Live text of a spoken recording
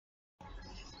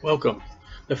Welcome.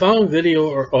 The following video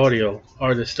or audio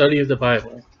are the study of the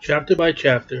Bible, chapter by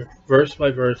chapter, verse by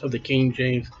verse of the King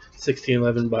James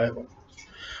 1611 Bible.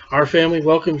 Our family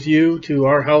welcomes you to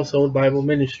our household Bible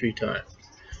ministry time.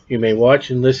 You may watch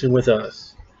and listen with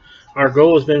us. Our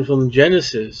goal has been from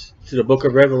Genesis to the book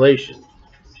of Revelation.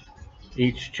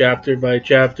 Each chapter by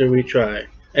chapter we try.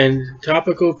 And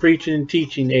topical preaching and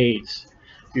teaching aids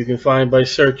you can find by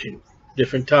searching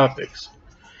different topics.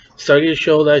 Study to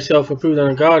show thyself approved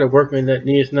unto God, a workman that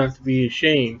needeth not to be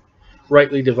ashamed,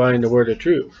 rightly dividing the word of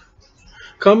truth.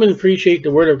 Come and appreciate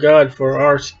the word of God for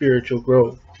our spiritual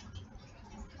growth,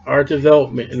 our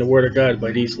development in the word of God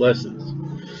by these lessons.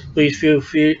 Please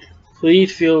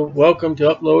feel welcome to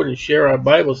upload and share our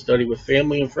Bible study with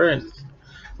family and friends.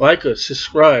 Like us,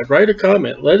 subscribe, write a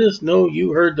comment, let us know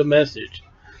you heard the message.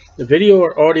 The video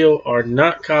or audio are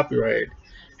not copyrighted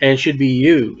and should be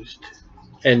used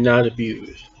and not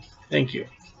abused. Thank you.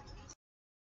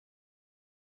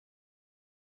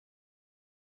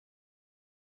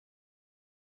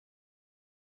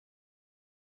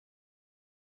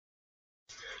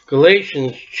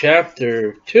 Galatians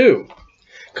chapter 2.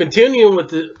 Continuing with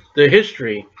the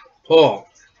history, Paul.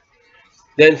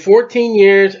 Then 14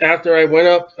 years after I went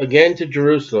up again to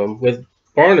Jerusalem with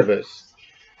Barnabas,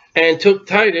 and took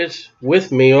Titus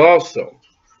with me also.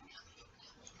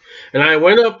 And I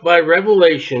went up by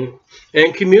revelation,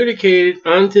 and communicated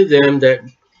unto them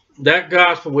that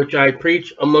gospel which I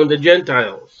preach among the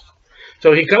Gentiles.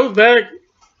 So he comes back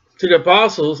to the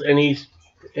apostles, and he's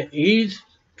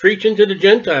preaching to the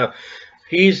Gentiles.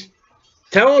 He's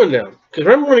telling them, because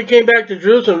remember when he came back to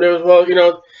Jerusalem, there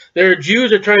was, there are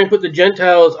Jews that are trying to put the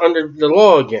Gentiles under the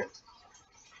law again.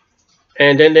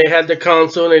 And then they had the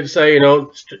council, and they say,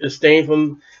 abstain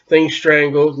from things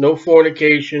strangled, no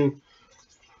fornication,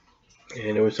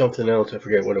 and there was something else, I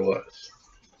forget what it was.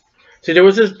 See, there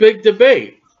was this big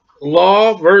debate,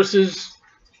 law versus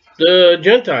the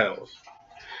Gentiles.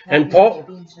 And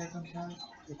Paul,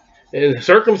 and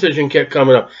circumcision kept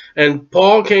coming up. And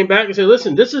Paul came back and said,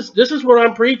 listen, this is what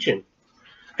I'm preaching.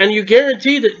 And you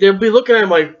guarantee that they'll be looking at him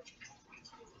like,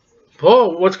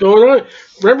 Paul, what's going on?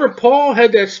 Remember, Paul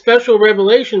had that special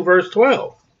revelation, verse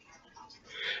 12.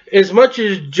 As much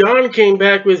as John came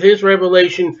back with his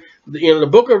revelation, the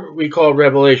book we call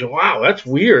Revelation. Wow, that's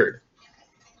weird.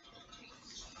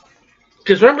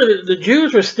 Because remember, the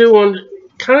Jews were still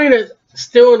kind of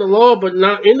still in the law, but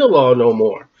not in the law no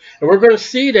more. And we're going to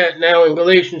see that now in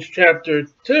Galatians chapter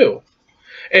 2.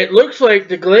 It looks like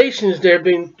the Galatians, they're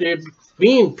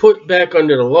being put back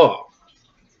under the law.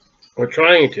 We're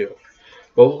trying to.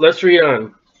 Well, let's read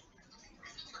on.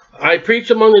 I preach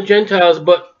among the Gentiles,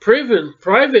 but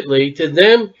privately to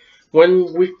them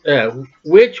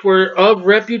which were of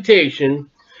reputation,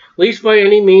 least by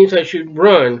any means I should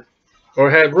run,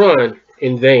 or had run,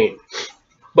 in vain.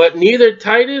 But neither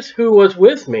Titus, who was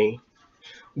with me,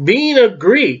 being a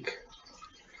Greek,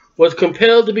 was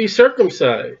compelled to be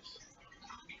circumcised.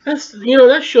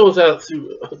 That shows out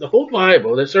through the whole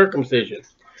Bible, the circumcision.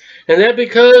 And that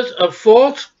because of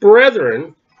false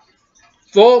brethren,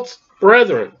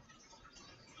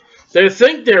 they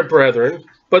think they're brethren,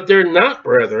 but they're not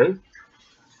brethren,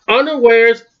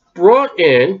 unawares brought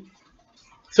in,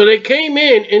 so they came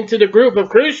into the group of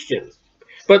Christians,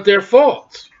 but they're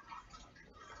false,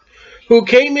 who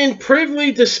came in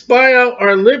privily to spy out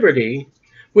our liberty,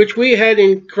 which we had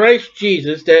in Christ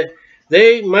Jesus, that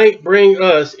they might bring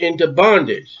us into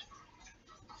bondage.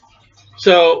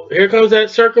 So here comes that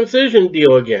circumcision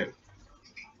deal again.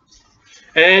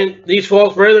 And these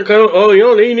false brethren come,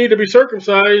 they need to be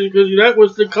circumcised because that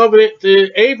was the covenant to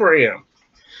Abraham.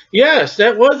 Yes,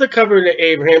 that was the covenant to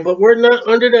Abraham, but we're not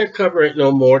under that covenant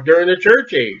no more during the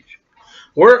church age.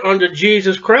 We're under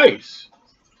Jesus Christ.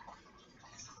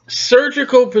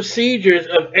 Surgical procedures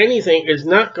of anything is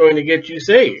not going to get you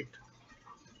saved.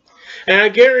 And I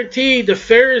guarantee the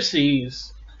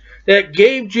Pharisees that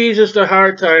gave Jesus the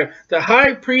hard time, the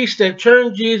high priest that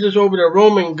turned Jesus over to the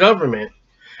Roman government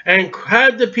and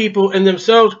had the people and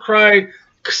themselves cried,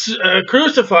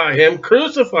 crucify him,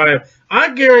 crucify him.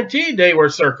 I guarantee they were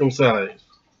circumcised.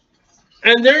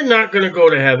 And they're not going to go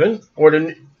to heaven or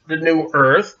the new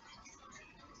earth.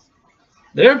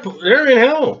 They're in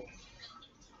hell.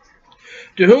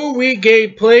 To whom we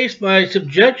gave place by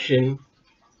subjection,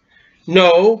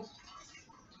 no,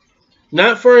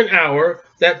 not for an hour,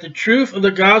 that the truth of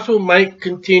the gospel might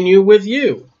continue with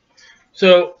you.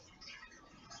 So,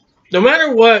 no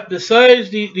matter what, besides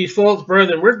these false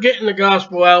brethren, we're getting the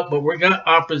gospel out, but we got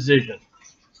opposition.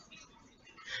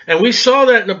 And we saw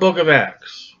that in the book of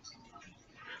Acts.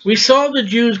 We saw the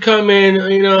Jews come in,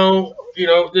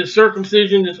 the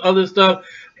circumcision, this other stuff,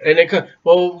 And they come,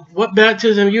 well, what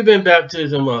baptism you been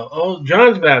baptism of? Oh,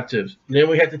 John's baptism. Then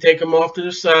we had to take them off to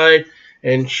the side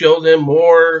and show them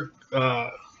more,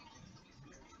 I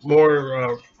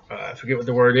forget what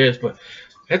the word is, but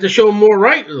had to show them more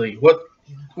rightly what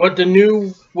the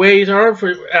new ways are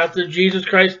for after Jesus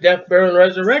Christ's death, burial, and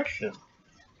resurrection.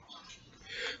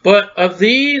 But of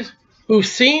these who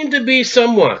seem to be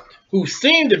somewhat,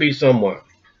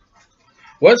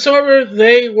 whatsoever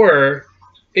they were,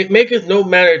 it maketh no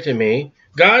matter to me.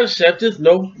 God accepteth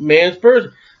no man's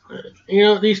person.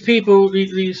 These people,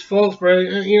 these false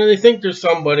brethren, they think they're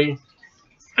somebody.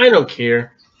 I don't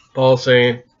care, Paul's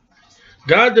saying.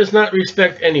 God does not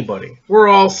respect anybody. We're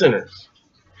all sinners.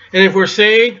 And if we're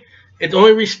saved, it's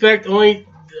the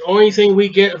only thing we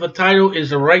get of a title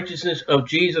is the righteousness of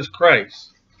Jesus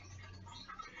Christ.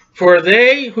 For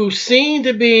they who seem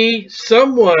to be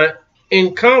somewhat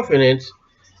in confidence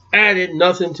added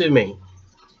nothing to me.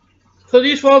 So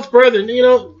these false brethren,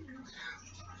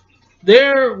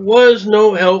 there was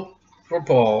no help for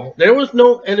Paul. There was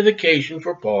no edification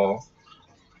for Paul.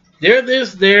 They're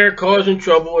there causing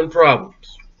trouble and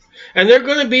problems. And they're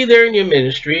going to be there in your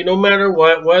ministry no matter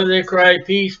what, whether they cry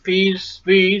peace, peace,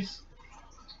 peace,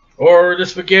 or the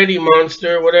spaghetti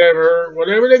monster, whatever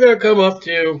they're going to come up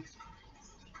to,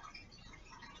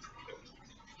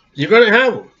 you're going to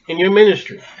have them in your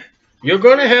ministry. You're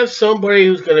going to have somebody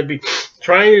who's going to be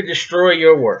trying to destroy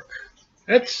your work.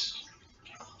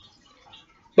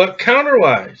 But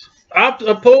counterwise,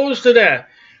 opposed to that,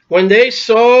 when they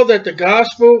saw that the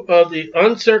gospel of the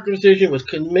uncircumcision was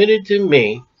committed to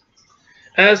me,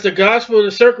 as the gospel of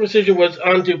the circumcision was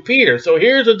unto Peter. So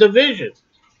here's a division.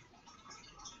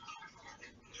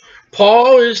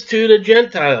 Paul is to the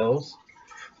Gentiles.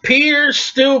 Peter's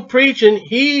still preaching.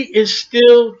 He is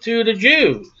still to the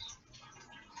Jews.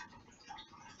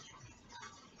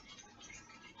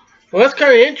 Well, that's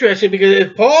kind of interesting because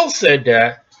if Paul said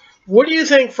that, what do you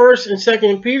think 1st and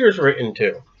 2nd Peter's written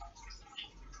to?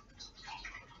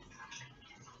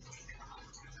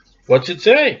 What's it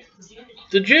say?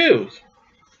 The Jews.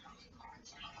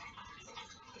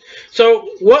 So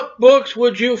what books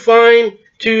would you find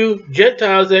to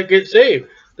Gentiles that get saved?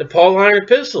 The Pauline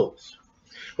epistles.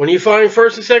 When you find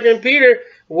 1st and 2nd Peter,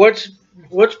 what's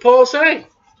Paul saying?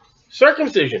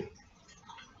 Circumcision.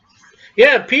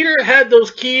 Yeah, Peter had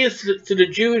those keys to the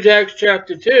Jews, Acts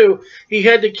chapter 2. He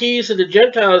had the keys to the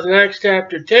Gentiles in Acts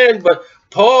chapter 10. But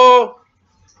Paul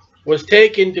was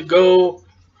taken to go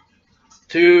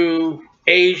to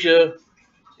Asia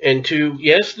and to,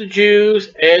 yes, the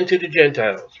Jews and to the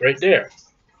Gentiles. Right there.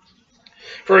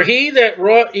 For he that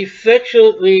wrought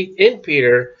effectually in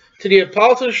Peter to the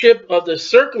apostleship of the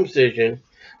circumcision,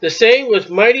 the same was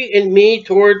mighty in me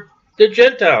toward the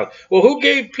Gentiles. Well, who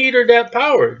gave Peter that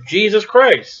power? Jesus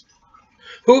Christ.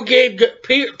 Who gave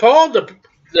Paul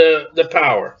the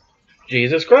power?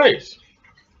 Jesus Christ.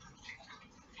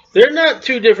 They're not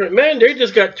two different men. They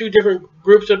just got two different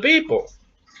groups of people.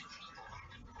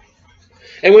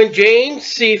 And when James,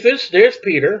 Cephas, there's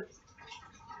Peter.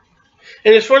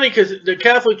 And it's funny because the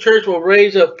Catholic Church will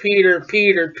raise up Peter,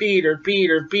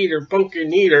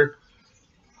 pumpkin eater,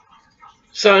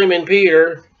 Simon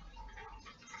Peter.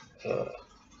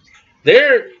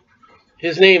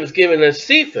 His name is given as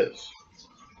Cephas.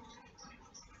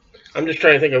 I'm just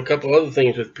trying to think of a couple other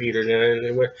things with Peter.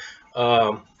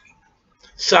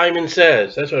 Simon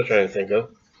Says. That's what I'm trying to think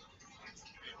of.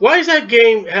 Why does that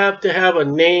game have to have a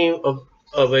name of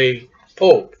a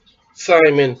pope?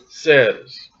 Simon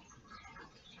Says.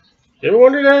 You ever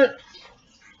wonder that?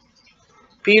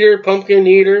 Peter, pumpkin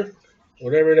eater,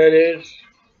 whatever that is.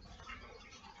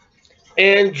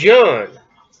 And John.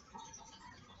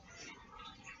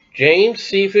 James,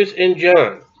 Cephas, and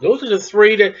John. Those are the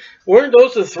three that, weren't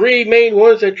those the three main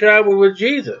ones that traveled with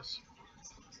Jesus?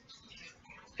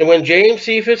 And when James,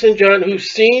 Cephas, and John, who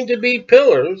seemed to be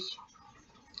pillars,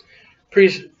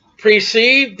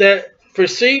 perceived the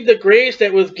grace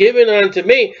that was given unto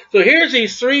me. So here's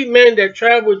these three men that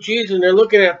traveled with Jesus, and they're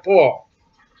looking at Paul.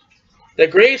 The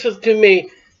grace was to me,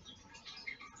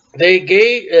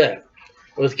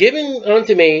 was given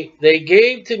unto me, they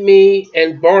gave to me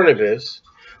and Barnabas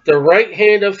the right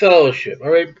hand of fellowship. All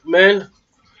right, men,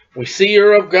 we see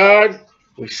you're of God.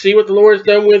 We see what the Lord has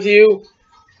done with you.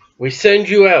 We send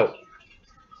you out.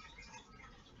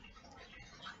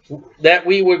 That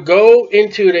we would go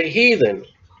into the heathen,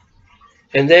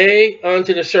 and they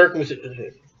unto the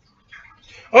circumcision.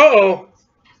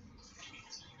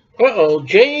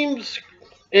 James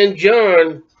and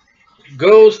John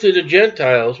goes to the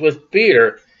Gentiles with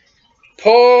Peter.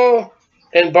 Paul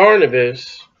and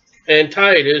Barnabas and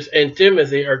Titus and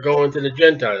Timothy are going to the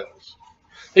Gentiles.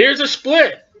 Here's a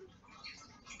split.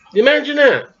 Imagine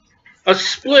that. A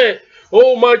split.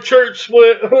 Oh, my church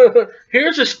split.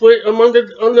 Here's a split among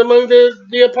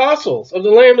the apostles of the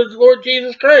Lamb of the Lord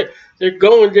Jesus Christ. They're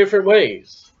going different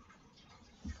ways.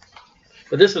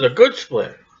 But this is a good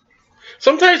split.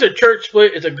 Sometimes a church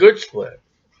split is a good split.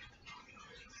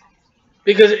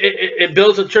 Because it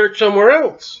builds a church somewhere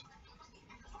else.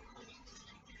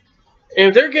 And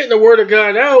if they're getting the word of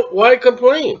God out, why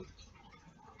complain?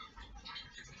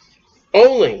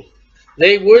 Only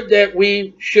they would that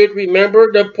we should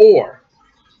remember the poor.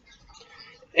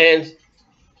 And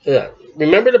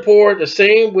remember the poor, the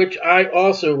same which I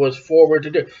also was forward to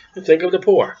do. Think of the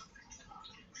poor.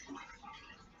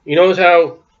 You notice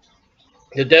how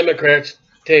the Democrats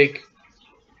take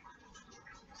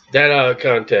that out of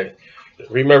context.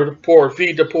 Remember the poor,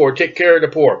 feed the poor, take care of the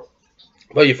poor.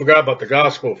 But you forgot about the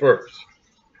gospel first.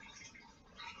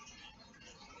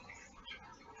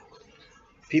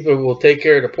 People will take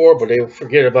care of the poor, but they will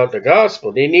forget about the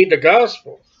gospel. They need the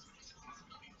gospel.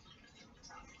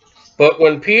 But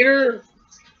when Peter,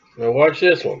 now watch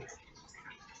this one.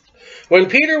 When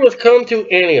Peter was come to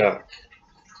Antioch,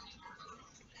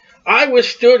 I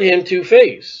withstood him to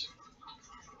face,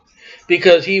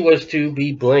 because he was to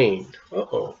be blamed.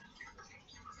 Uh-oh.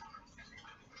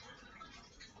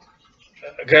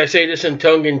 Can I say this in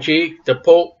tongue-in-cheek? The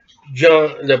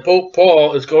Pope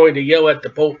Paul is going to yell at the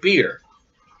Pope Peter,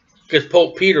 because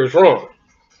Pope Peter's wrong.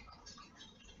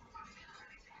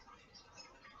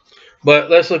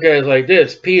 But let's look at it like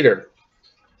this. Peter's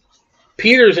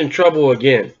in trouble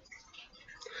again.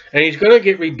 And he's going to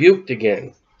get rebuked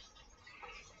again.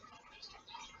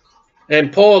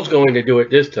 And Paul's going to do it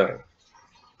this time.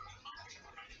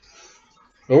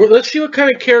 Let's see what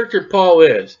kind of character Paul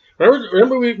is.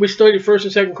 Remember we studied 1st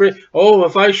and 2nd Corinthians. Oh,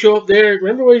 if I show up there,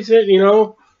 remember what he said, you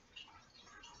know?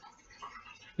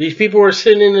 These people were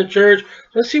sitting in the church.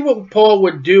 Let's see what Paul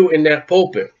would do in that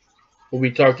pulpit. What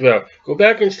we talked about. Go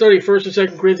back and study 1st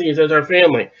and 2nd Corinthians as our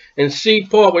family. And see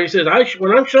Paul, when he says,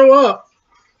 when I show up,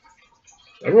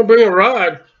 I'm going to bring a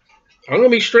rod. I'm going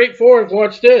to be straightforward.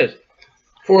 Watch this.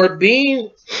 For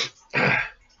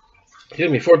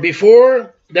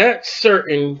before that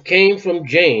certain came from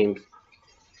James,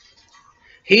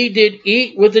 he did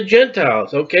eat with the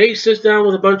Gentiles. Okay, he sits down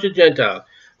with a bunch of Gentiles.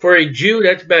 For a Jew,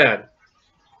 that's bad.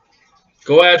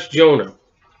 Go ask Jonah.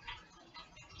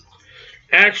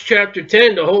 Acts chapter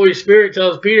 10, the Holy Spirit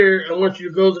tells Peter, I want you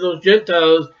to go to those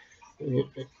Gentiles.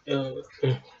 In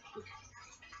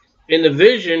the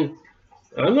vision,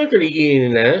 I'm not going to eat any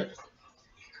of that.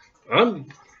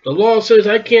 The law says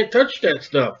I can't touch that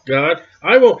stuff, God.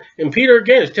 I won't. And Peter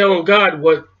again is telling God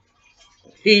what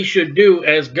he should do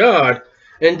as God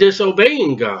and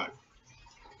disobeying God.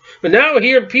 But now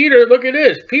here Peter, look at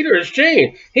this. Peter is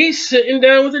changed. He's sitting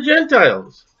down with the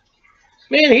Gentiles.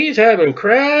 Man, he's having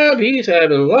crab, he's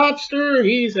having lobster,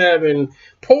 he's having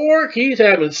pork, he's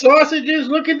having sausages.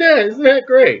 Look at that. Isn't that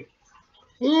great?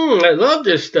 I love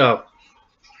this stuff.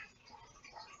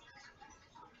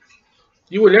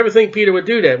 You would never think Peter would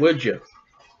do that, would you?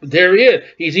 But there he is.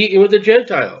 He's eating with the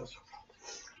Gentiles.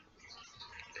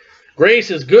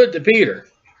 Grace is good to Peter.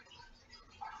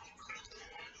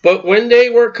 But when they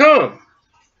were come,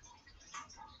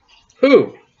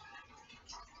 who?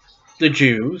 The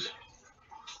Jews.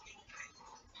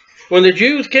 When the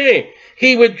Jews came,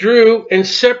 he withdrew and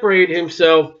separated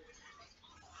himself.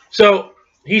 So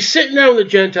he's sitting down with the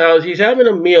Gentiles. He's having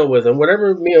a meal with them,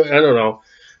 whatever meal, I don't know.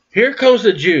 Here comes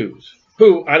the Jews.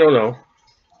 Who? I don't know.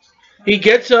 He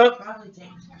gets up.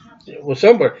 Well,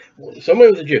 somebody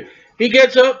was a Jew. He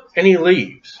gets up and he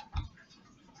leaves.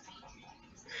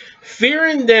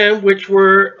 Fearing them which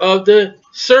were of the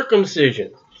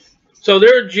circumcision. So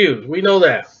they're Jews. We know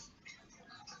that.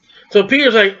 So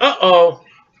Peter's like, uh-oh.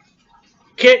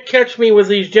 Can't catch me with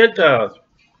these Gentiles.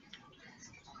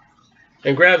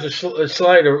 And grabs a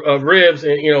slide of ribs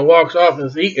and, walks off and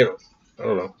is eating them. I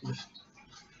don't know.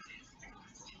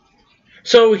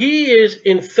 So he is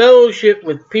in fellowship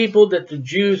with people that the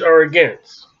Jews are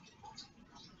against.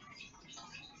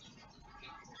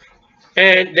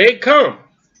 And they come.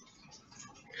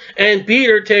 And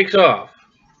Peter takes off.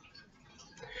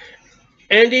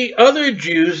 And the other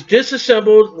Jews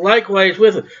disassembled likewise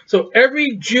with him. So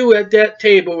every Jew at that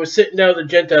table was sitting down with the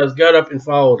Gentiles, got up and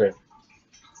followed him.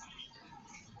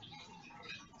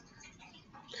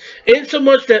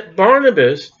 Insomuch that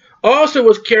Barnabas also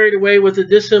was carried away with the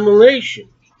dissimulation.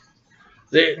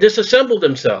 They disassembled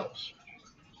themselves.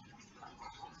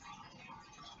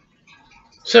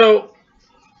 So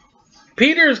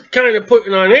Peter's kind of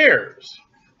putting on airs.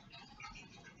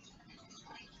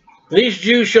 These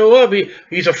Jews show up.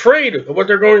 He's afraid of what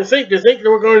they're going to think. They think they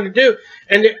were going to do.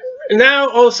 And now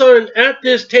all of a sudden at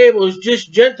this table is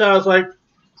just Gentiles. Like,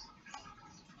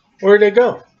 where'd they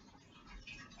go?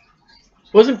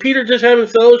 Wasn't Peter just having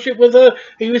fellowship with us?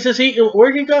 He was just eating.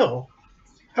 Where'd he go?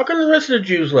 How come the rest of the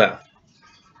Jews left?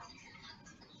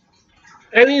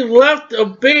 And he left a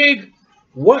big,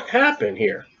 what happened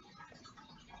here?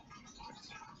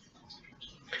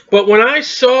 But when I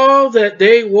saw that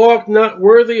they walked not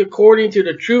worthy according to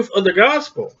the truth of the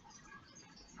gospel,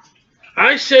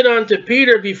 I said unto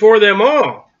Peter before them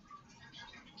all.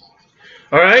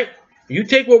 All right? You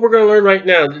take what we're going to learn right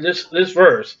now, this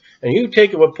verse, and you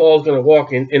take it what Paul's going to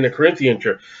walk in the Corinthian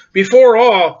church. Before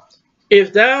all,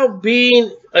 if thou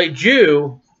being a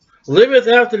Jew liveth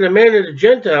after the manner of the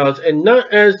Gentiles, and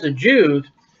not as the Jews,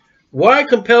 why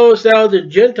compellest thou the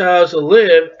Gentiles to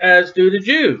live as do the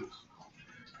Jews?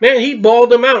 Man, he bawled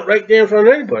them out right there in front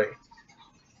of anybody.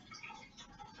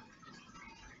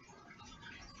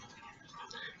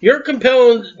 You're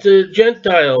compelling the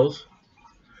Gentiles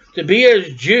to be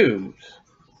as Jews.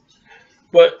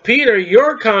 But Peter,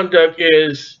 your conduct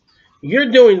is, you're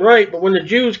doing right, but when the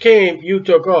Jews came, you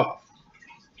took off.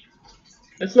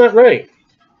 That's not right.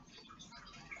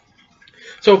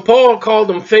 So Paul called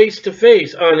them face to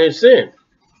face on his sin.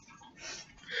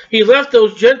 He left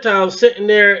those Gentiles sitting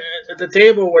there at the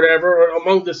table or whatever, or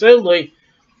among the assembly.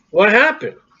 What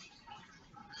happened?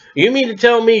 You mean to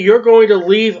tell me you're going to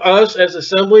leave us as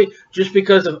assembly just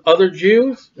because of other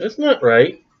Jews? That's not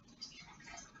right.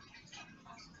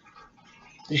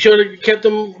 You should have kept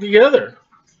them together.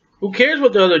 Who cares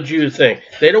what the other Jews think?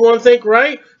 They don't want to think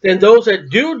right? Then those that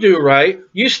do right,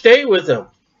 you stay with them.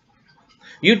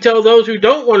 You tell those who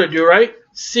don't want to do right,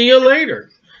 see you later.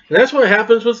 And that's what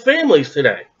happens with families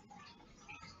today.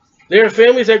 There are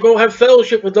families that go have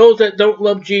fellowship with those that don't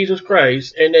love Jesus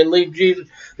Christ and then leave Jesus.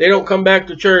 They don't come back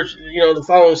to church, the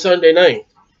following Sunday night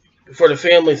for the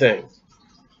family thing.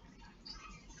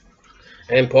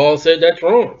 And Paul said that's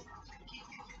wrong.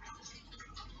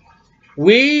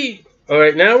 All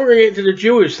right, now we're going to get into the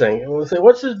Jewish thing. And we'll say,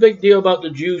 what's this big deal about the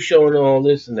Jews showing all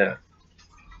this and that?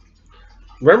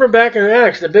 Remember back in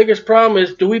Acts, the biggest problem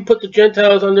is, do we put the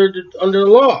Gentiles under the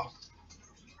law?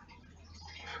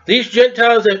 These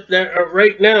Gentiles that are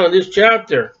right now in this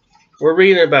chapter we're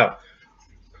reading about,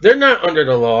 they're not under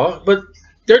the law, but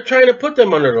they're trying to put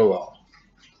them under the law.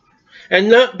 And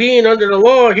not being under the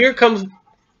law, here comes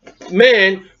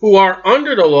men who are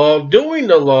under the law, doing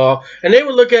the law, and they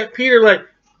would look at Peter like,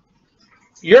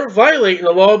 you're violating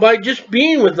the law by just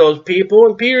being with those people.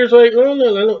 And Peter's like,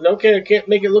 no, okay, I can't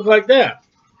make it look like that.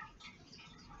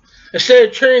 Instead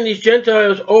of turning these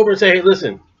Gentiles over and say, hey,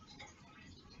 listen,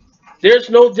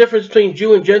 there's no difference between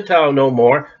Jew and Gentile no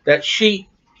more. That sheep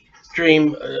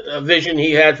dream vision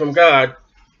he had from God.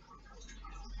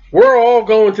 We're all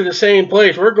going to the same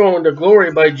place. We're going to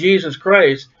glory by Jesus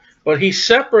Christ. But he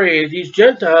separated these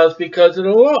Gentiles because of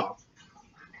the law.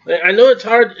 I know it's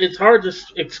hard to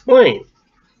explain.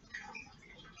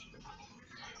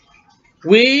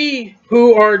 We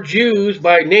who are Jews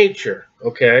by nature,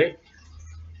 okay?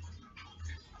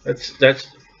 That's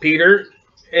Peter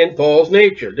and Paul's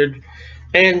nature.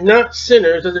 And not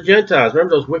sinners of the Gentiles.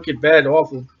 Remember those wicked, bad,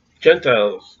 awful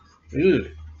Gentiles. Ew.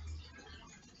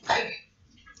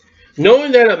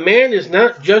 Knowing that a man is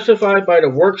not justified by the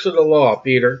works of the law,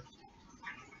 Peter.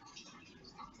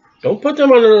 Don't put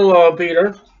them under the law,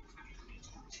 Peter.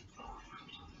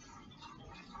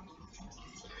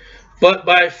 But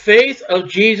by faith of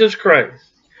Jesus Christ.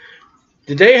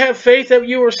 Did they have faith that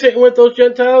you were sitting with those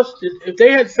Gentiles? If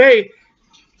they had faith,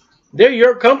 they're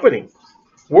your company.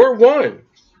 We're one.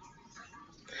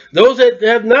 Those that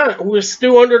have not, who are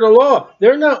still under the law,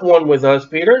 they're not one with us,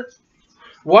 Peter.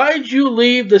 Why'd you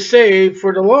leave the saved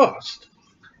for the lost?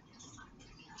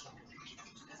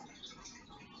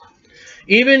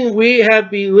 Even we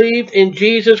have believed in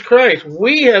Jesus Christ.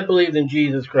 We have believed in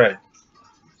Jesus Christ.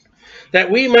 That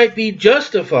we might be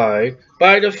justified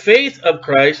by the faith of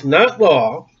Christ, not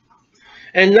law,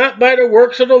 and not by the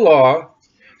works of the law.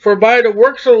 For by the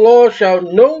works of the law shall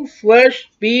no flesh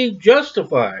be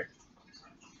justified.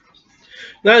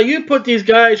 Now you put these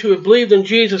guys who have believed in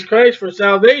Jesus Christ for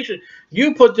salvation,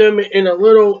 you put them in a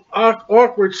little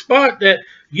awkward spot that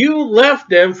you left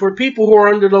them for people who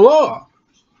are under the law.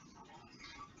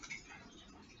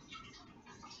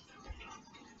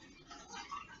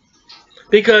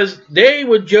 Because they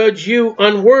would judge you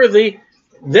unworthy,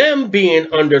 them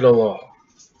being under the law.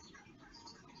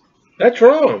 That's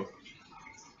wrong.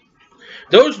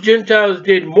 Those Gentiles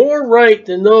did more right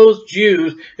than those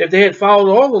Jews if they had followed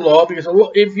all the law, because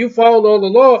if you followed all the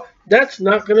law, that's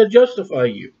not going to justify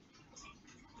you.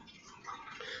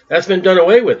 That's been done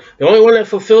away with. The only one that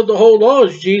fulfilled the whole law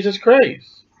is Jesus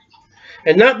Christ.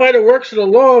 And not by the works of the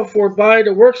law, for by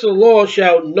the works of the law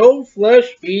shall no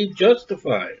flesh be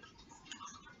justified.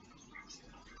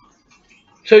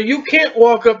 So you can't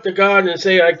walk up to God and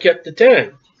say, I kept the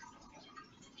 10.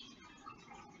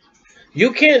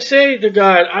 You can't say to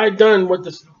God, I done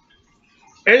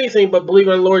anything but believe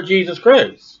on the Lord Jesus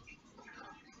Christ.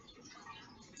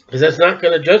 Because that's not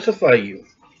going to justify you.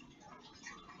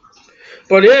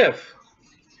 But if,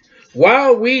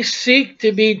 while we seek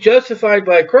to be justified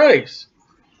by Christ,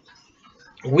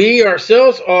 we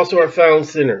ourselves also are found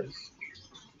sinners,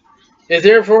 is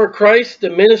therefore Christ the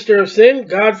minister of sin?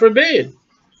 God forbid.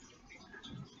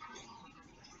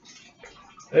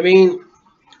 I mean,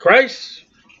 Christ,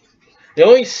 the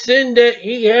only sin that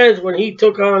he has when he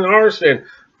took on our sin,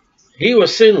 he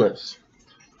was sinless.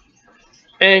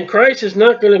 And Christ is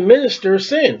not going to minister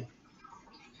sin.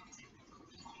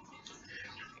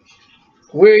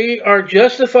 We are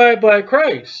justified by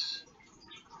Christ.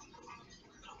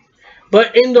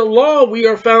 But in the law, we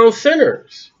are found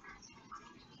sinners.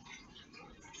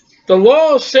 The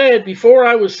law said before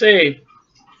I was saved,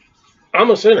 I'm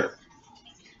a sinner.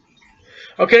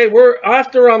 Okay,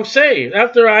 after I'm saved,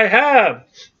 after I have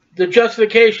the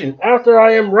justification, after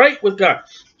I am right with God,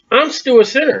 I'm still a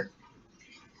sinner.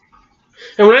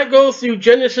 And when I go through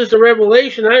Genesis to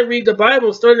Revelation, I read the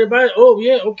Bible, study the Bible. Oh,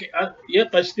 yeah, okay,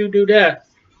 yep, I still do that.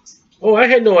 Oh, I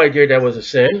had no idea that was a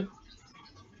sin.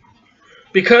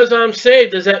 Because I'm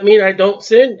saved, does that mean I don't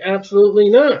sin? Absolutely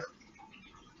not.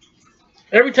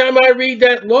 Every time I read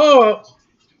that law,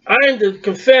 I am to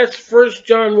confess 1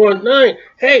 John 1:9.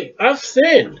 Hey, I've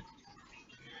sinned.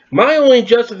 My only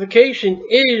justification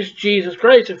is Jesus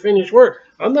Christ, a finished work.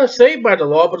 I'm not saved by the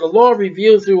law, but the law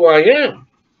reveals who I am.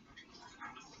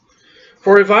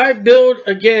 For if I build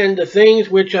again the things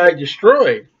which I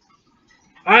destroyed,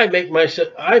 I make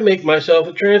myself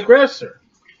a transgressor.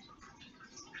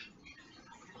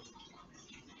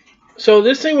 So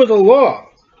this thing with the law,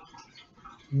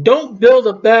 don't build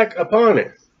it back upon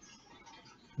it.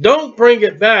 Don't bring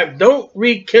it back. Don't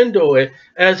rekindle it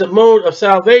as a mode of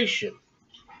salvation.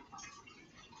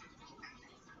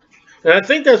 And I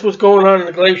think that's what's going on in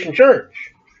the Galatian church.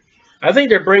 I think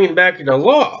they're bringing back the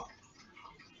law.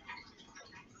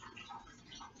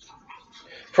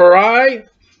 For I,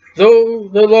 though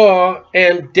the law,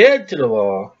 am dead to the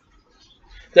law,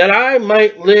 that I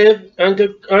might live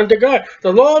unto God.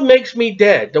 The law makes me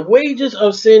dead. The wages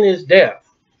of sin is death.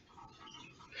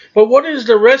 But what is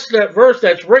the rest of that verse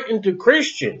that's written to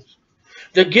Christians?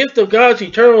 The gift of God's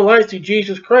eternal life through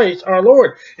Jesus Christ our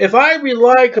Lord. If I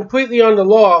rely completely on the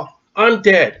law, I'm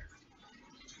dead.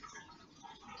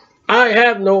 I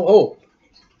have no hope.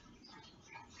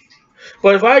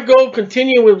 But if I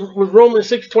continue with Romans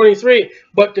 6:23,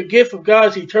 but the gift of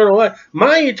God's eternal life,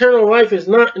 my eternal life is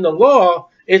not in the law,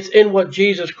 it's in what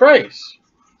Jesus Christ.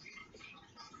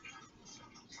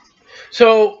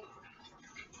 So,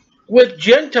 with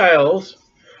Gentiles,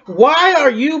 why are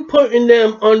you putting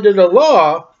them under the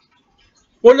law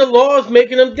when the law is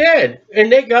making them dead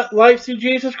and they got life through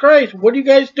Jesus Christ? What are you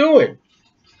guys doing?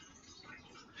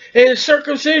 And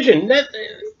circumcision,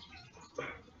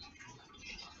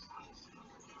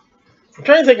 I'm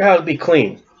trying to think of how to be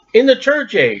clean. In the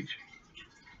church age,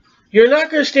 you're not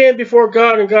going to stand before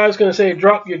God and God's going to say,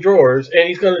 drop your drawers, and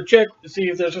he's going to check to see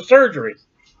if there's a surgery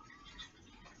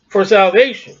for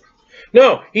salvation.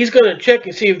 No, he's going to check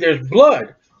and see if there's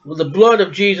blood, with the blood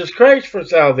of Jesus Christ for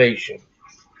salvation.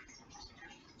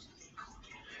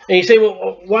 And you say,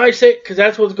 well, why say? Because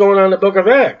that's what's going on in the book of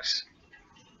Acts.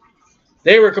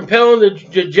 They were compelling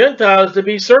the Gentiles to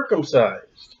be circumcised.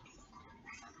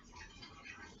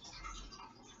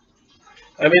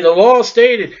 I mean, the law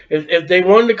stated if they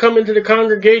wanted to come into the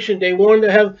congregation, they wanted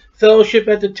to have fellowship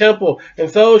at the temple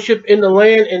and fellowship in the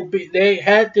land, and they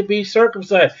had to be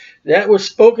circumcised. That was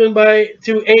spoken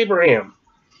to Abraham,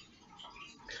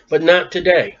 but not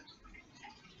today.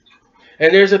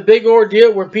 And there's a big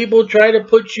ordeal where people try to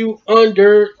put you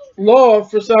under law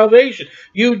for salvation.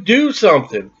 You do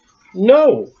something.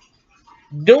 No.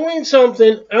 Doing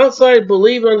something outside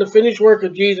believing on the finished work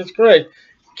of Jesus Christ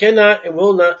cannot and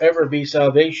will not ever be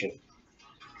salvation.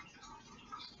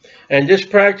 And this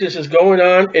practice is going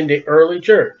on in the early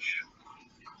church.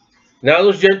 Now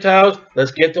those Gentiles,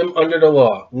 let's get them under the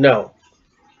law. No.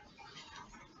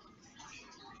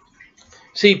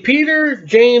 See, Peter,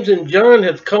 James, and John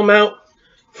have come out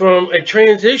from a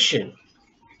transition.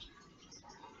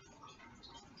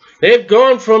 They've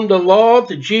gone from the law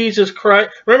to Jesus Christ.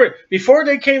 Remember, before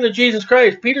they came to Jesus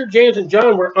Christ, Peter, James, and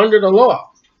John were under the law.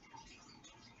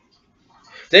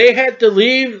 They had to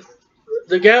leave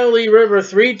the Galilee River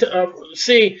 3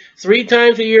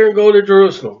 times a year and go to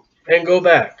Jerusalem and go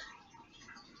back.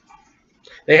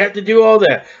 They had to do all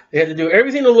that. They had to do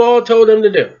everything the law told them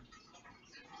to do.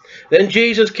 Then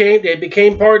Jesus came. They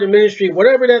became part of the ministry.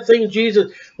 Whatever that thing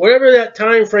Jesus, whatever that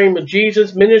time frame of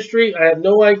Jesus' ministry, I have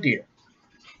no idea.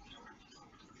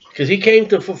 Because he came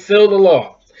to fulfill the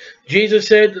law. Jesus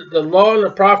said that the law and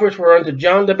the prophets were unto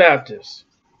John the Baptist.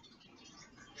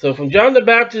 So from John the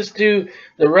Baptist to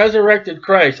the resurrected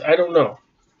Christ, I don't know.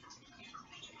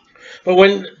 But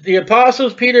when the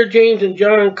apostles Peter, James, and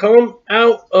John come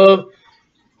out of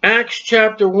Acts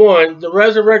chapter 1, the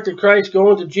resurrected Christ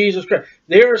going to Jesus Christ,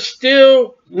 they are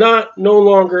still no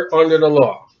longer under the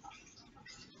law.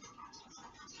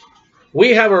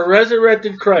 We have a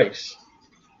resurrected Christ.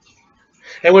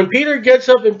 And when Peter gets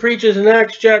up and preaches in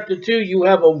Acts chapter 2, you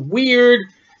have a weird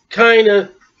kind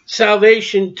of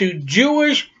salvation to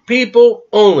Jewish people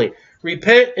only.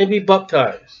 Repent and be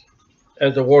baptized,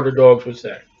 as the water dogs would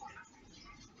say.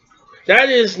 That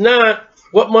is not,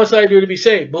 what must I do to be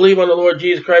saved? Believe on the Lord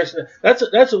Jesus Christ. That's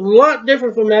a lot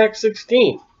different from Acts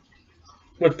 16,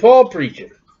 with Paul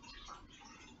preaching.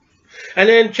 And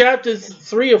then chapter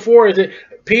 3 or 4 is it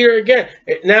Peter again.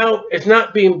 Now it's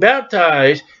not being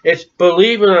baptized, it's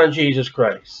believing on Jesus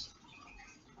Christ.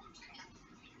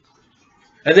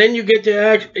 And then you get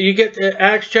to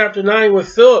Acts chapter 9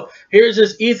 with Philip. Here's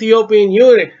this Ethiopian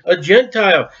eunuch, a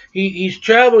Gentile. He's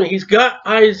traveling. He's got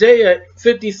Isaiah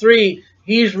 53.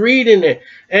 He's reading it.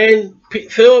 And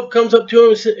Philip comes up to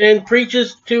him and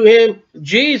preaches to him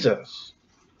Jesus.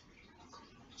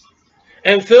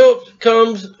 And Philip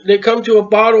they come to a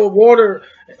body of water,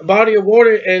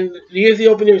 and the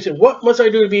Ethiopian eunuch said, "What must I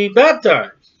do to be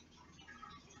baptized?"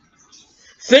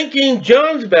 Thinking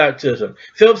John's baptism.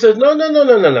 Philip says,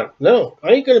 no,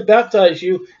 I ain't going to baptize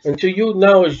you until you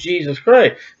know it's Jesus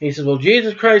Christ. He says, well,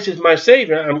 Jesus Christ is my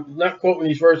Savior. I'm not quoting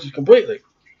these verses completely.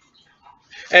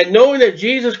 And knowing that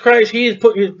Jesus Christ, he has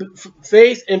put his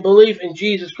faith and belief in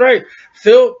Jesus Christ,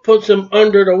 Philip puts him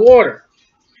under the water.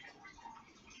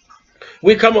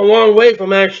 We come a long way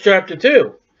from Acts chapter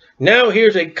 2. Now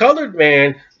here's a colored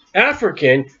man,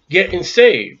 African, getting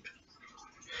saved.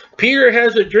 Peter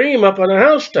has a dream up on a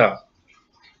housetop.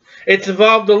 It's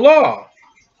involved the law.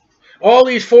 All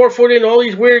these 4-footed and all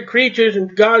these weird creatures,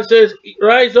 and God says,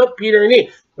 rise up, Peter, and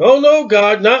eat. Oh, no,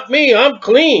 God, not me. I'm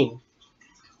clean.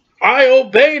 I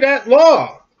obey that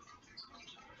law.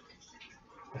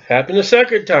 Happened a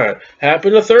second time.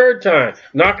 Happened a third time.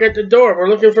 Knock at the door. We're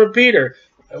looking for Peter.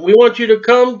 We want you to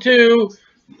come to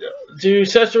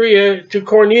Caesarea to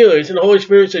Cornelius. And the Holy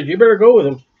Spirit says, you better go with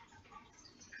him.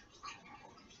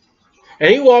 And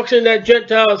he walks in that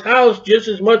Gentile's house just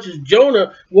as much as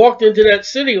Jonah walked into that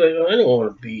city. Like, I don't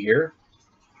want to be here.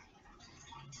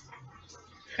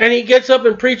 And he gets up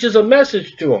and preaches a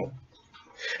message to him.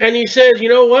 And he says, you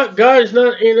know what? God is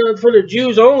not for the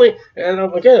Jews only. And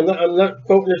I'm not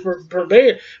quoting this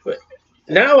verbatim. But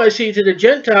now I see to the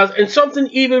Gentiles. And something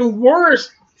even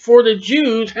worse for the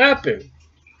Jews happened.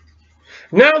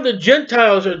 Now the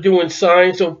Gentiles are doing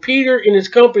signs. So Peter and his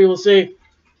company will say,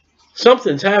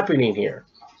 something's happening here.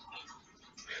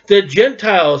 The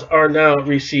Gentiles are now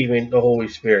receiving the Holy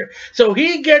Spirit. So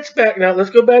he gets back. Now, let's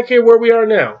go back here where we are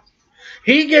now.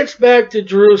 He gets back to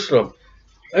Jerusalem.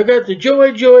 I got the joy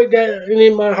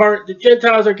in my heart. The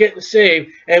Gentiles are getting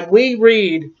saved. And we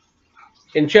read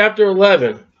in chapter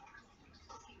 11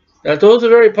 that those are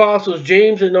very apostles,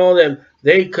 James and all them,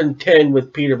 they contend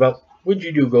with Peter about, what'd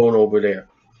you do going over there?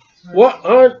 What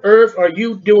on earth are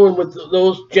you doing with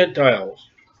those Gentiles?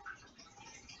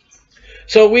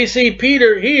 So we see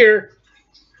Peter here.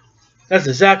 That's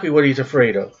exactly what he's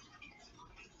afraid of.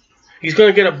 He's going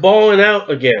to get a bawling out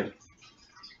again.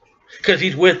 Because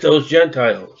he's with those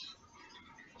Gentiles.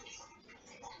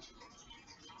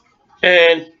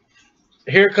 And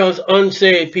here comes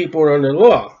unsaved people under the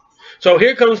law. So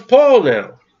here comes Paul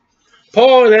now.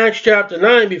 Paul in Acts chapter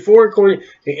 9, he's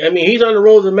on the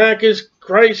road to Damascus.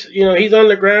 Christ, he's on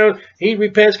the ground. He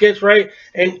repents, gets right.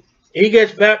 And he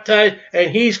gets baptized,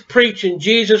 and he's preaching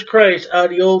Jesus Christ out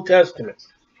of the Old Testament.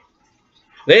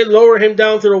 They lower him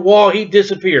down to the wall. He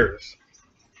disappears.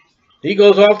 He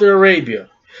goes off to Arabia.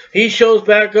 He shows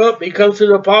back up. He comes to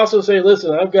the apostles and says,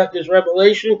 listen, I've got this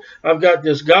revelation. I've got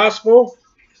this gospel.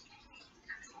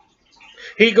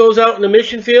 He goes out in the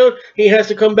mission field. He has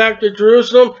to come back to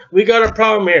Jerusalem. We got a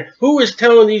problem here. Who is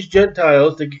telling these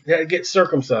Gentiles to get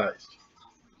circumcised?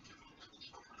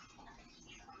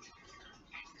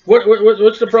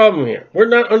 What's the problem here? We're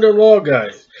not under law,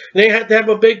 guys. They had to have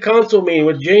a big council meeting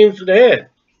with James the head.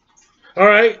 All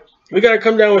right, we got to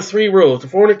come down with 3 rules: the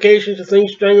fornications, the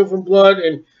things strangled from blood,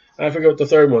 and I forget what the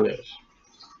third one is.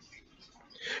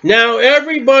 Now,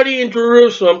 everybody in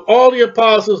Jerusalem, all the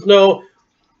apostles know,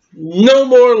 no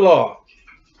more law.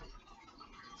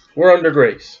 We're under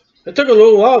grace. It took a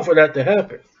little while for that to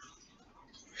happen.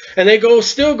 And they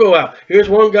still go out. Here's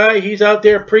one guy, he's out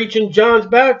there preaching John's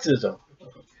baptism.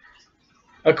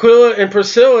 Aquila and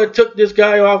Priscilla took this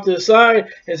guy off to the side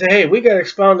and said, hey, we got to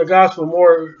expound the gospel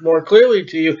more clearly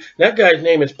to you. That guy's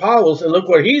name is Apollos, and look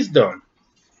what he's done.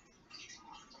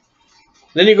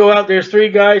 Then you go out, there's 3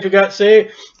 guys who got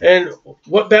saved, and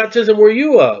what baptism were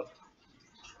you of?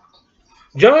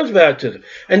 John's baptism.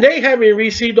 And they haven't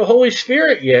received the Holy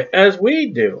Spirit yet, as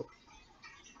we do.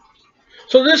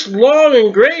 So this law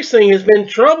and grace thing has been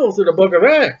trouble through the book of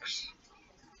Acts.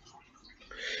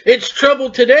 It's trouble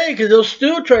today because they'll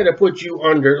still try to put you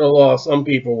under the law. Some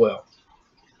people will.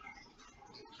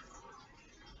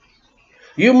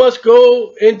 You must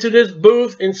go into this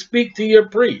booth and speak to your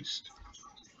priest.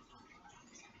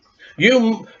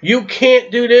 You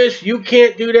can't do this. You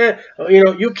can't do that.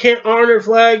 You can't honor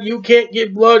flag. You can't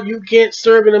give blood. You can't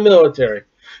serve in the military.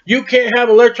 You can't have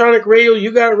electronic radio.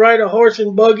 You got to ride a horse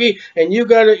and buggy, and you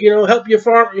got to, help your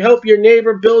farm, help your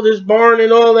neighbor build his barn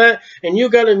and all that. And you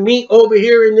got to meet over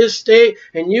here in this state,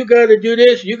 and you got to do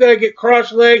this. You got to get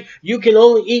cross-legged. You can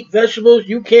only eat vegetables.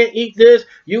 You can't eat this.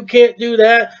 You can't do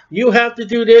that. You have to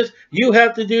do this. You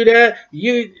have to do that.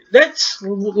 That's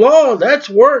law. That's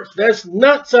works. That's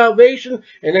not salvation,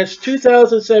 and that's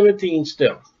 2017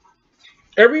 still.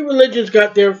 Every religion's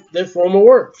got their form of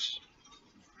works.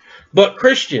 But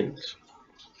Christians,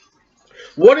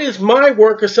 what is my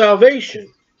work of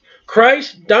salvation?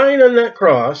 Christ dying on that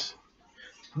cross,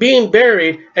 being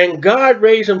buried, and God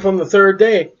raised him from the 3rd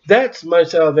day. That's my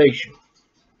salvation.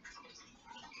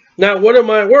 Now, what are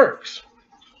my works?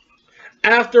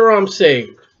 After I'm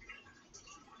saved,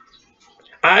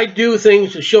 I do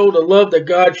things to show the love that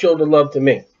God showed the love to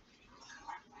me.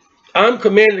 I'm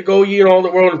commanded to go ye in all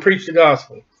the world and preach the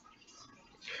gospel.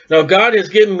 Now, God has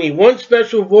given me one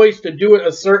special voice to do it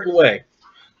a certain way.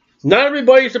 Not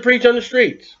everybody's to preach on the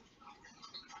streets.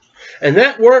 And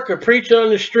that work of preaching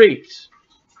on the streets,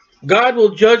 God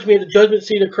will judge me at the judgment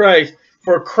seat of Christ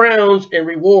for crowns and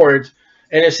rewards.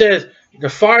 And it says, the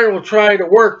fire will try to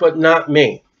work, but not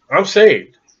me. I'm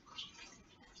saved.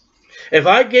 If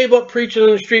I gave up preaching on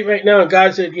the street right now, and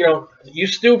God said, you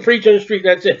still preach on the street,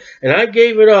 that's it. And I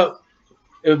gave it up,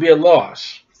 it would be a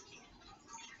loss.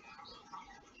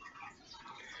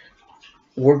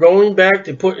 We're going back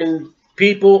to putting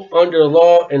people under the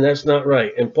law, and that's not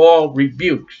right. And Paul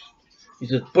rebukes. He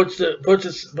says, puts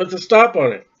a stop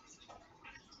on it.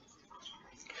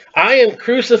 I am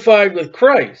crucified with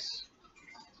Christ.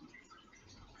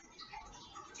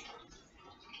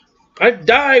 I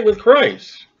die with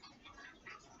Christ.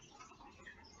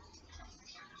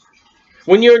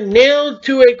 When you're nailed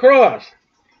to a cross,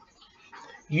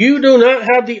 you do not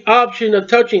have the option of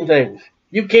touching things.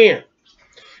 You can't.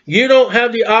 You don't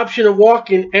have the option of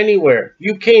walking anywhere.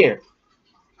 You can't.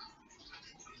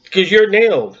 Because you're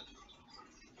nailed.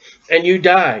 And you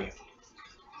die.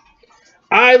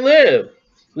 I live.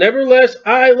 Nevertheless,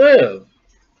 I live.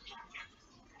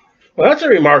 Well, that's a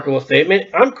remarkable statement.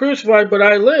 I'm crucified, but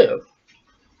I live.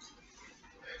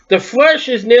 The flesh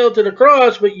is nailed to the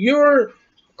cross, but you're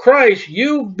Christ,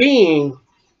 you being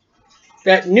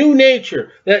that new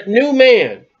nature, that new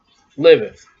man,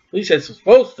 liveth. At least it's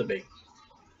supposed to be.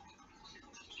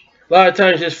 A lot of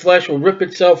times this flesh will rip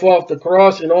itself off the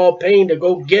cross in all pain to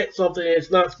go get something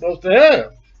it's not supposed to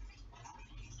have.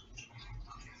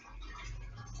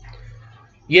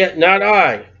 Yet not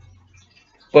I,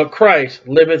 but Christ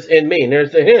liveth in me. And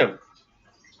there's the hymn.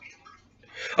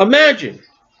 Imagine.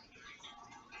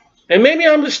 And maybe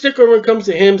I'm a sticker when it comes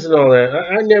to hymns and all that.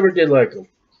 I never did like them.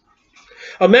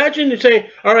 Imagine you saying,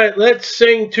 all right, let's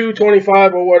sing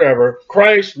 225 or whatever.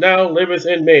 Christ now liveth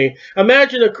in me.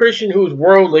 Imagine a Christian who's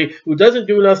worldly, who doesn't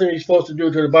do nothing he's supposed to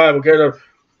do to the Bible. Get up,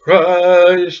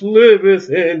 Christ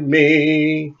liveth in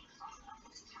me.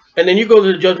 And then you go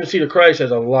to the judgment seat of Christ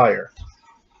as a liar.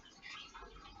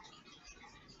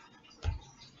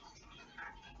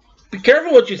 Be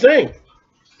careful what you think.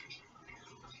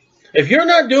 If you're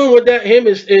not doing what that hymn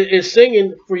is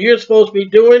singing for you're supposed to be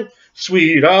doing,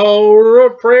 sweet hour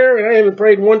of prayer, and I haven't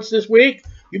prayed once this week,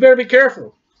 you better be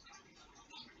careful.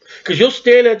 Because you'll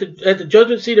stand at the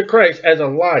judgment seat of Christ as a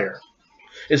liar.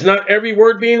 Is not every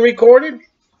word being recorded?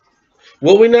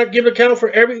 Will we not give account for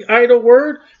every idle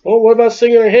word? Well, what about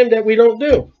singing a hymn that we don't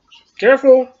do?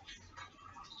 Careful.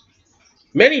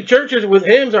 Many churches with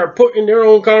hymns are putting their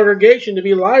own congregation to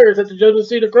be liars at the judgment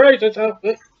seat of Christ. That's how.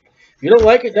 If you don't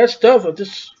like it, that's tough.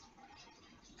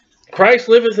 Christ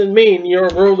liveth in me, and you're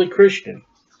a worldly Christian.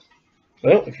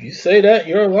 Well, if you say that,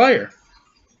 you're a liar.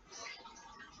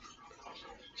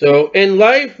 So, in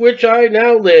life which I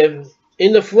now live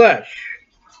in the flesh,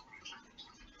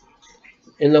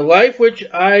 In the life which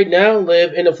I now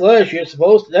live in the flesh, that's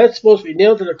supposed to be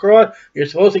nailed to the cross. You're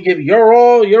supposed to give your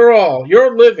all,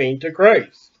 your living to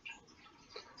Christ.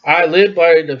 I live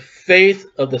by the faith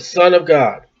of the Son of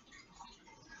God.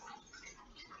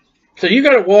 So you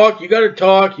got to walk, you got to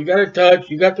talk, you got to touch,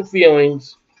 you got the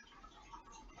feelings.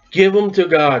 Give them to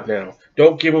God now.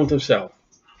 Don't give them to self.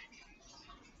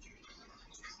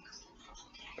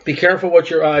 Be careful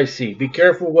what your eyes see. Be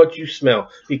careful what you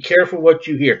smell. Be careful what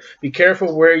you hear. Be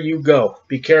careful where you go.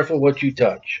 Be careful what you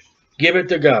touch. Give it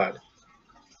to God,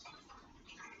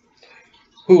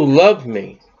 who loved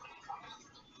me.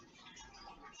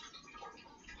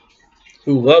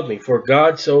 Who loved me. For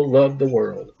God so loved the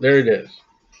world. There it is.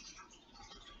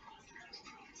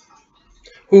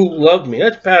 Who loved me.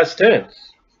 That's past tense.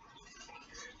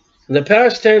 And the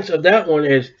past tense of that one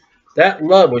is that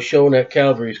love was shown at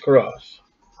Calvary's cross.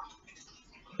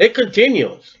 It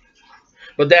continues.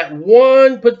 But that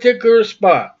one particular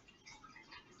spot,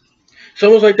 it's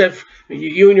almost like that,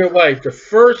 you and your wife, the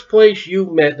first place you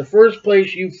met, the first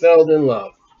place you fell in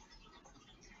love.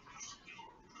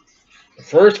 The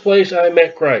first place I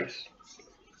met Christ.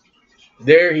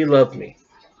 There he loved me.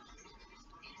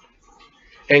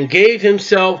 And gave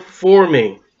himself for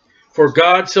me. For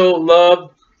God so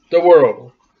loved the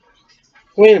world.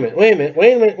 Wait a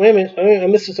minute.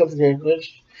 I'm missing something here.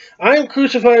 I am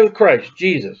crucified with Christ,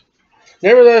 Jesus.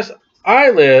 Nevertheless, I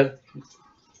live,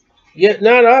 yet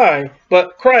not I,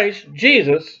 but Christ,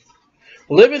 Jesus,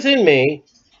 liveth in me,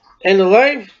 and the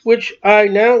life which I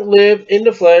now live in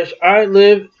the flesh, I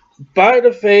live by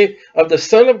the faith of the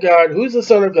Son of God. Who's the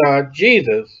Son of God?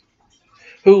 Jesus,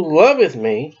 who loveth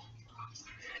me,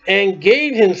 and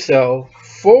gave himself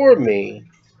for me.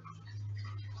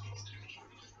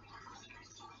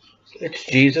 It's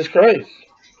Jesus Christ.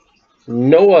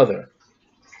 No other.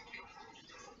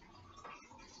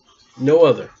 No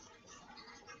other.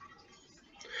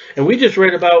 And we just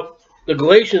read about the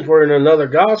Galatians were in another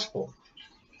gospel.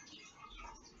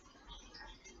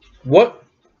 What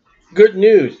good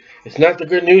news? It's not the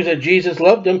good news that Jesus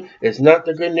loved them. It's not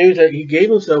the good news that he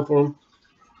gave himself for them.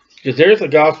 Because there's the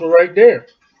gospel right there.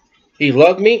 He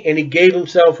loved me and he gave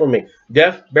himself for me.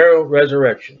 Death, burial,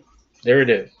 resurrection. There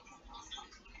it is.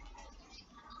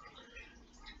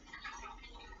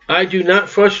 I do not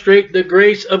frustrate the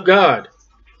grace of God.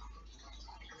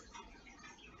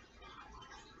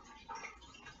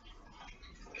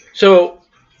 So,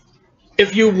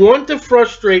 if you want to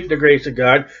frustrate the grace of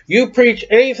God, you preach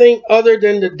anything other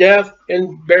than the death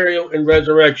and burial and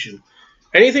resurrection.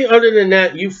 Anything other than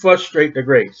that, you frustrate the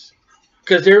grace.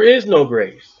 Because there is no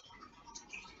grace.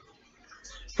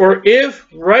 For if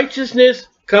righteousness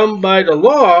come by the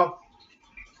law,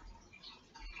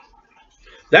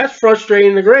 that's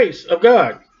frustrating the grace of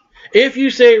God. If you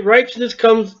say righteousness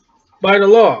comes by the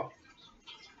law,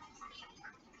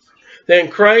 then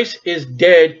Christ is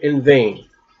dead in vain.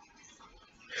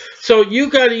 So you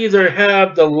got to either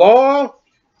have the law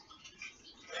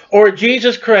or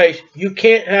Jesus Christ. You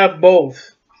can't have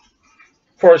both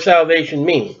for salvation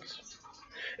means.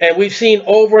 And we've seen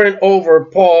over and over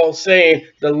Paul saying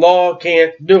the law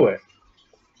can't do it.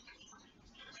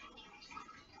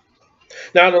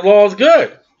 Now the law is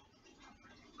good.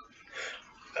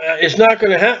 It's not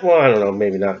going to happen. Well, I don't know.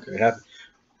 Maybe not going to happen.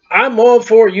 I'm all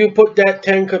for you put that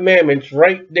 10 Commandments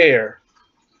right there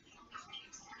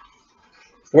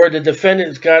where the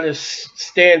defendant's got to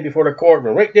stand before the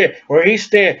courtroom. Right there where he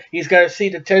stands. He's got to see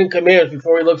the 10 Commandments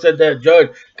before he looks at that judge.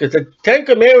 Because the 10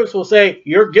 Commandments will say,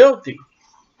 you're guilty.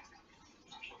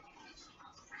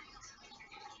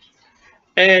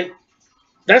 And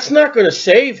that's not going to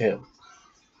save him.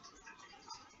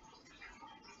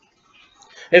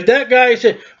 If that guy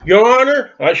said, Your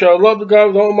Honor, I shall love the God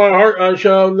with all my heart. I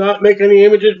shall not make any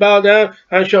images bow down.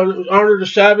 I shall honor the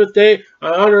Sabbath day.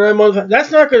 I honor that month.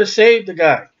 That's not going to save the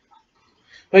guy.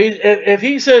 But if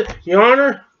he says, Your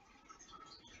Honor,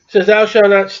 says, Thou shalt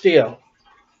not steal.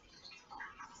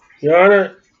 Your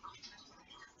Honor,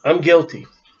 I'm guilty.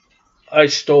 I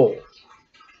stole.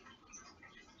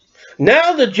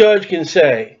 Now the judge can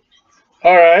say,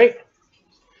 all right,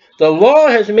 the law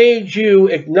has made you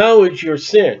acknowledge your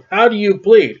sin. How do you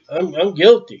plead? I'm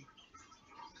guilty.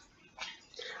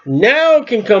 Now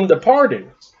can come the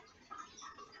pardon.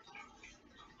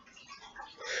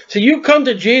 So you come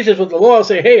to Jesus with the law and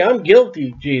say, hey, I'm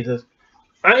guilty, Jesus.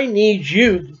 I need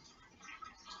you,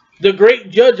 the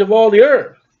great judge of all the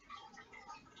earth.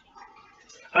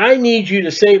 I need you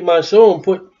to save my soul and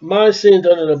put my sins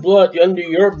under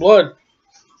your blood.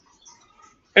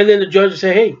 And then the judge will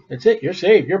say, hey, that's it. You're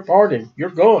saved. You're pardoned. You're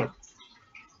gone.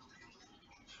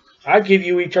 I give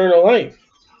you eternal life.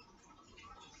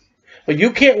 But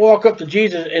you can't walk up to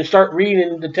Jesus and start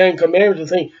reading the 10 Commandments and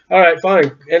think, all right,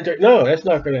 fine, enter. No, that's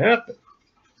not going to happen.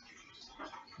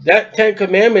 That 10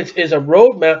 Commandments is a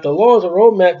roadmap. The law is a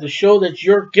roadmap to show that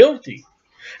you're guilty.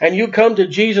 And you come to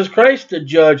Jesus Christ, the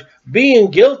judge, being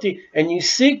guilty, and you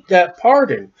seek that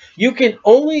pardon. You can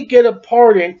only get a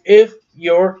pardon if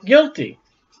you're guilty.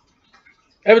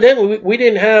 Evidently, we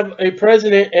didn't have a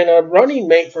president and a running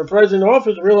mate for president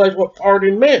office to realize what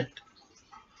pardon meant.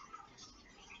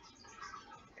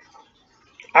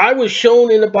 I was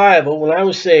shown in the Bible when I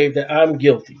was saved that I'm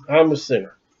guilty. I'm a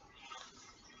sinner.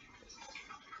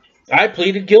 I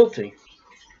pleaded guilty.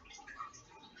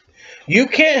 You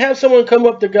can't have someone come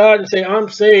up to God and say, I'm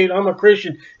saved, I'm a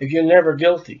Christian, if you're never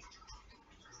guilty.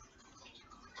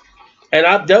 And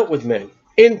I've dealt with men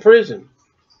in prison.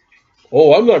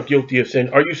 Oh, I'm not guilty of sin.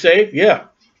 Are you saved? Yeah.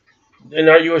 And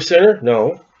are you a sinner?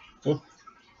 No. You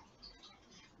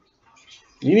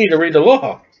need to read the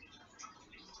law.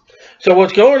 So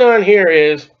what's going on here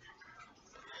is,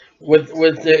 with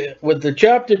the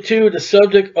chapter 2, the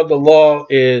subject of the law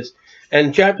is,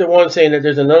 and chapter 1 saying that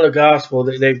there's another gospel,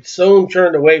 that they've so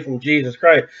turned away from Jesus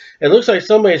Christ. It looks like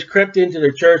somebody's crept into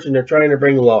the church and they're trying to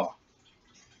bring law.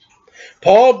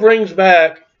 Paul brings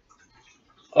back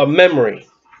a memory,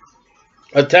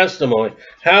 a testimony,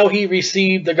 how he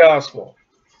received the gospel.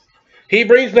 He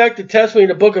brings back the testimony in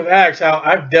the book of Acts, how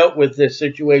I've dealt with this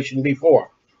situation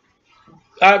before.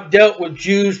 I've dealt with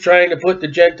Jews trying to put the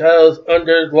Gentiles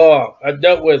under law. I've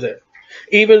dealt with it.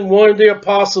 Even one of the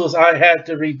apostles I had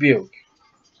to rebuke.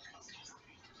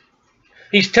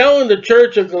 He's telling the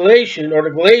church of Galatians, or the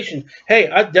Galatians, hey,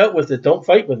 I dealt with it. Don't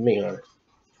fight with me on it.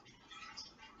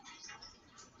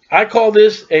 I call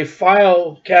this a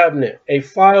file cabinet, a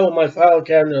file in my file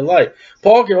cabinet of life.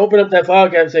 Paul can open up that file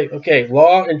cabinet and say, okay,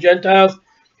 law and Gentiles,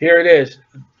 here it is.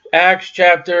 Acts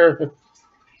chapter,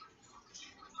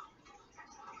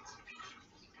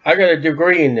 I got a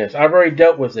degree in this. I've already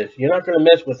dealt with this. You're not going to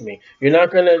mess with me. You're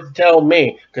not going to tell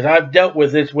me, because I've dealt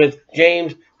with this with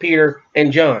James, Peter,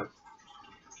 and John.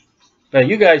 Now,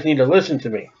 you guys need to listen to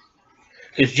me.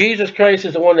 Because Jesus Christ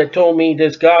is the one that told me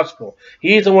this gospel.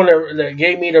 He's the one that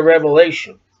gave me the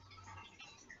revelation.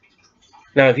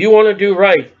 Now, if you want to do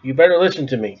right, you better listen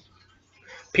to me.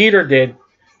 Peter did.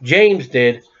 James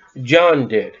did. John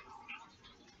did.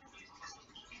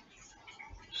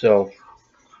 So,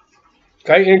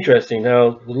 kind of interesting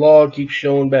how the law keeps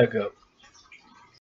showing back up.